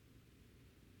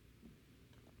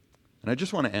 And I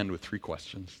just want to end with 3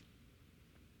 questions.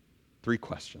 Three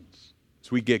questions.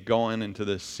 As we get going into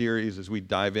this series, as we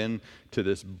dive into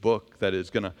this book that is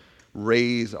going to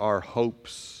raise our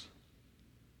hopes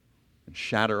and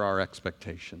shatter our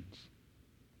expectations.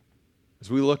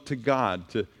 As we look to God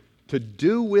to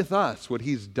do with us what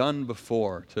He's done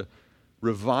before, to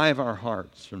revive our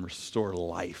hearts and restore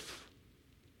life.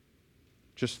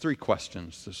 Just three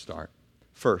questions to start.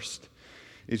 First,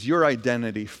 is your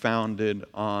identity founded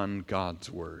on God's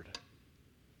Word?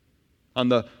 On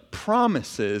the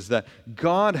promises that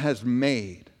God has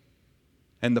made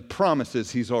and the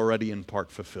promises He's already in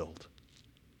part fulfilled?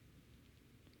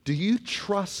 Do you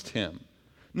trust Him?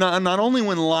 Not only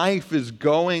when life is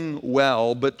going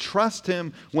well, but trust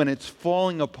Him when it's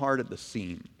falling apart at the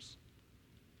seams.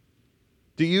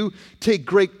 Do you take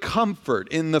great comfort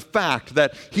in the fact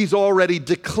that He's already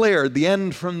declared the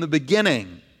end from the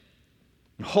beginning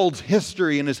and holds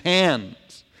history in His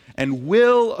hands and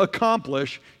will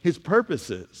accomplish His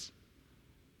purposes?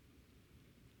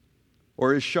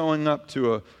 Or is showing up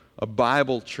to a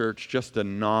Bible church just a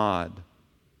nod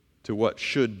to what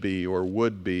should be or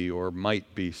would be or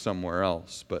might be somewhere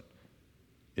else, but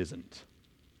isn't?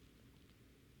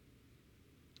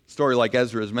 A story like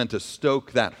Ezra is meant to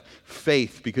stoke that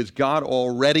faith because God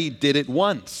already did it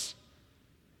once,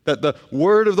 that the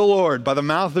word of the Lord by the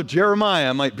mouth of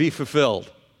Jeremiah might be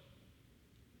fulfilled,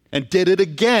 and did it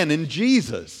again in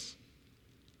Jesus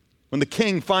when the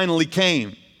King finally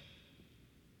came,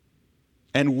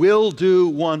 and will do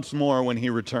once more when He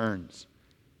returns.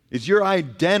 Is your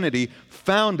identity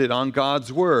founded on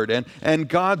God's Word? And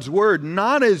God's Word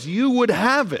not as you would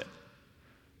have it,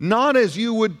 not as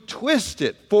you would twist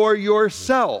it for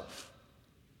yourself,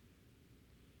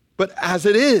 but as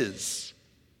it is,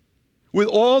 with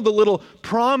all the little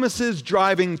promises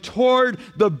driving toward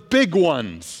the big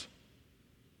ones,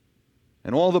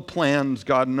 and all the plans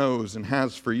God knows and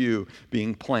has for you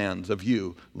being plans of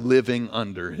you living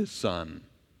under His Son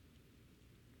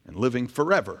and living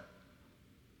forever.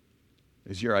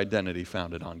 Is your identity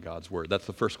founded on God's Word? That's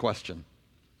the first question.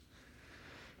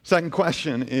 Second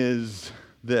question is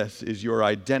this: is your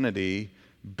identity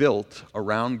built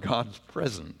around God's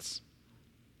presence?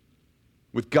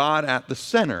 With God at the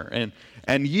center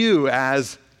and you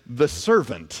as the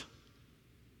servant,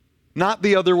 not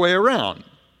the other way around.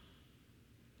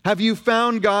 Have you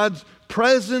found God's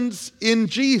presence in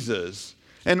Jesus?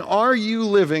 And are you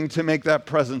living to make that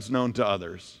presence known to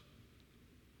others?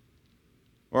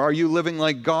 Or are you living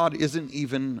like God isn't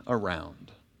even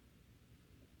around?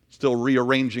 Still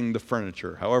rearranging the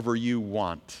furniture however you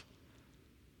want,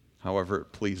 however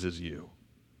it pleases you.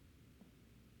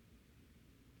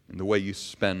 And the way you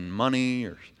spend money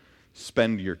or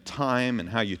spend your time and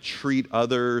how you treat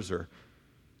others or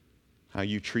how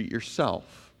you treat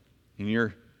yourself in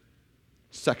your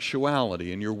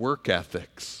sexuality and your work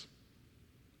ethics.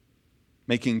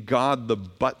 Making God the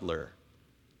butler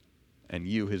and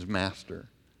you His master.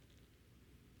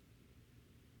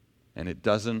 And it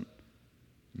doesn't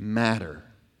matter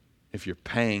if you're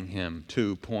paying Him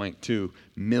 $2.2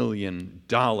 million.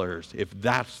 If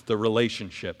that's the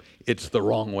relationship, it's the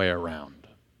wrong way around.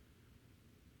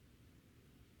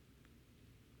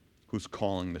 Who's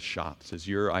calling the shots? Is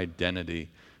your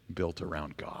identity built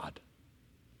around God?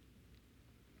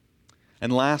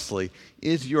 And lastly,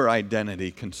 is your identity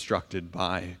constructed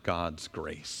by God's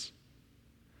grace?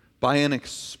 By an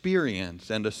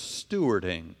experience and a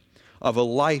stewarding of a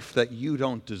life that you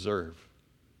don't deserve?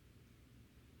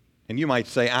 And you might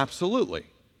say, absolutely,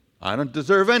 I don't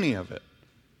deserve any of it.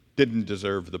 Didn't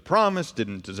deserve the promise,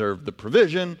 didn't deserve the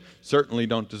provision, certainly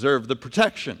don't deserve the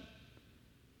protection.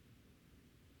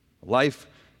 Life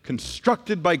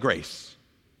constructed by grace.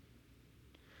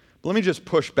 But let me just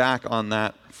push back on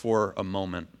that for a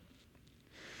moment.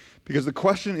 Because the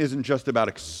question isn't just about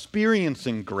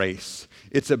experiencing grace,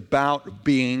 it's about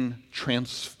being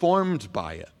transformed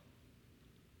by it.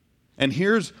 And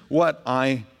here's what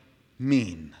I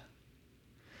mean.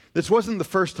 This wasn't the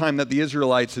first time that the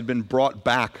Israelites had been brought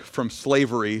back from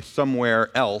slavery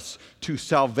somewhere else to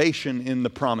salvation in the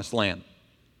Promised Land.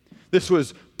 This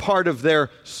was part of their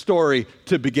story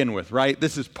to begin with, right?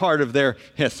 This is part of their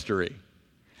history.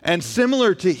 And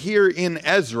similar to here in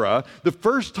Ezra, the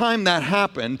first time that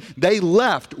happened, they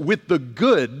left with the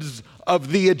goods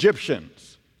of the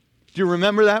Egyptians. Do you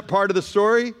remember that part of the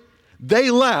story?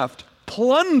 They left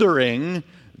plundering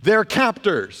their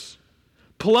captors,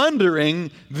 plundering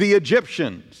the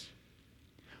Egyptians.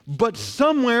 But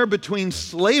somewhere between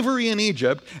slavery in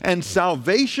Egypt and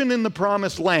salvation in the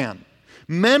Promised Land,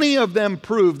 many of them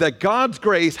proved that God's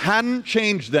grace hadn't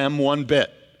changed them one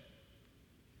bit.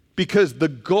 Because the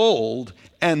gold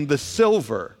and the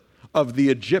silver of the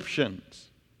Egyptians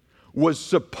was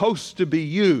supposed to be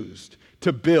used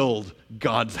to build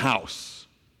God's house.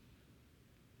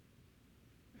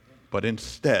 But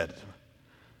instead,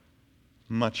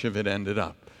 much of it ended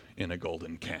up in a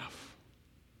golden calf.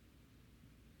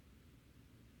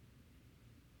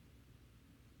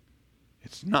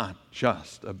 It's not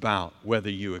just about whether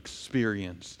you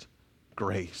experienced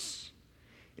grace.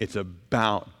 It's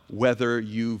about whether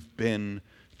you've been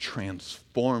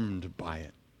transformed by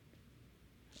it.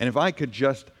 And if I could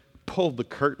just pull the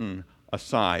curtain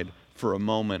aside for a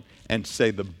moment and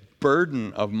say the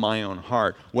burden of my own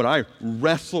heart, what I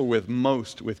wrestle with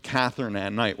most with Catherine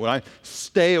at night, what I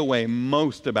stay away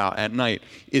most about at night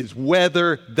is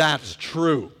whether that's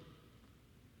true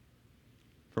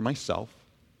for myself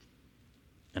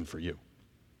and for you.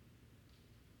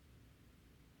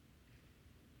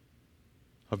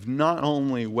 Of not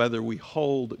only whether we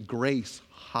hold grace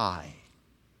high,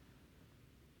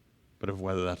 but of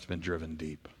whether that's been driven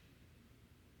deep.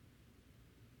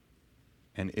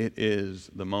 And it is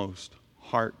the most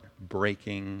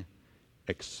heartbreaking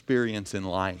experience in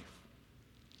life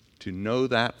to know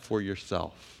that for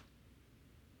yourself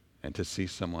and to see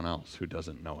someone else who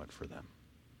doesn't know it for them.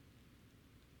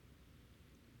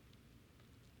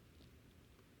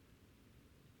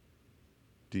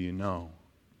 Do you know?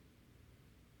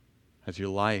 Has your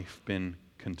life been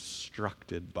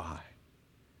constructed by?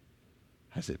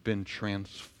 Has it been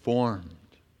transformed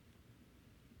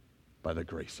by the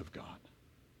grace of God?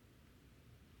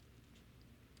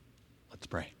 Let's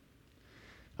pray.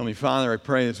 Heavenly Father, I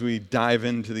pray as we dive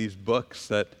into these books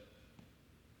that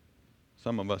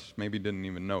some of us maybe didn't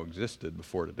even know existed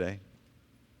before today.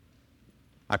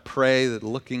 I pray that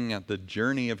looking at the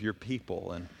journey of your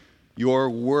people and your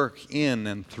work in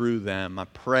and through them, I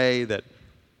pray that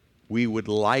we would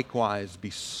likewise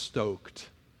be stoked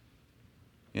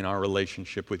in our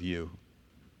relationship with you.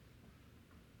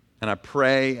 And I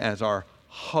pray as our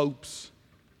hopes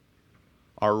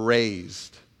are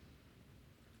raised,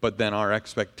 but then our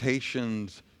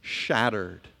expectations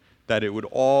shattered, that it would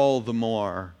all the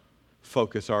more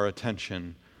focus our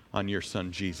attention on your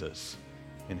Son Jesus,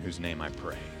 in whose name I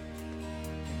pray.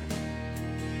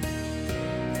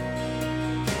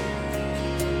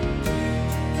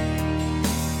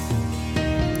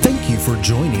 Thank you for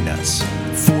joining us.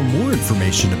 For more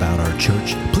information about our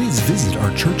church, please visit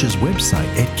our church's website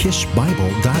at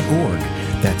kishbible.org.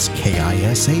 That's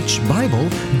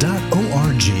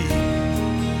KISHbible.org.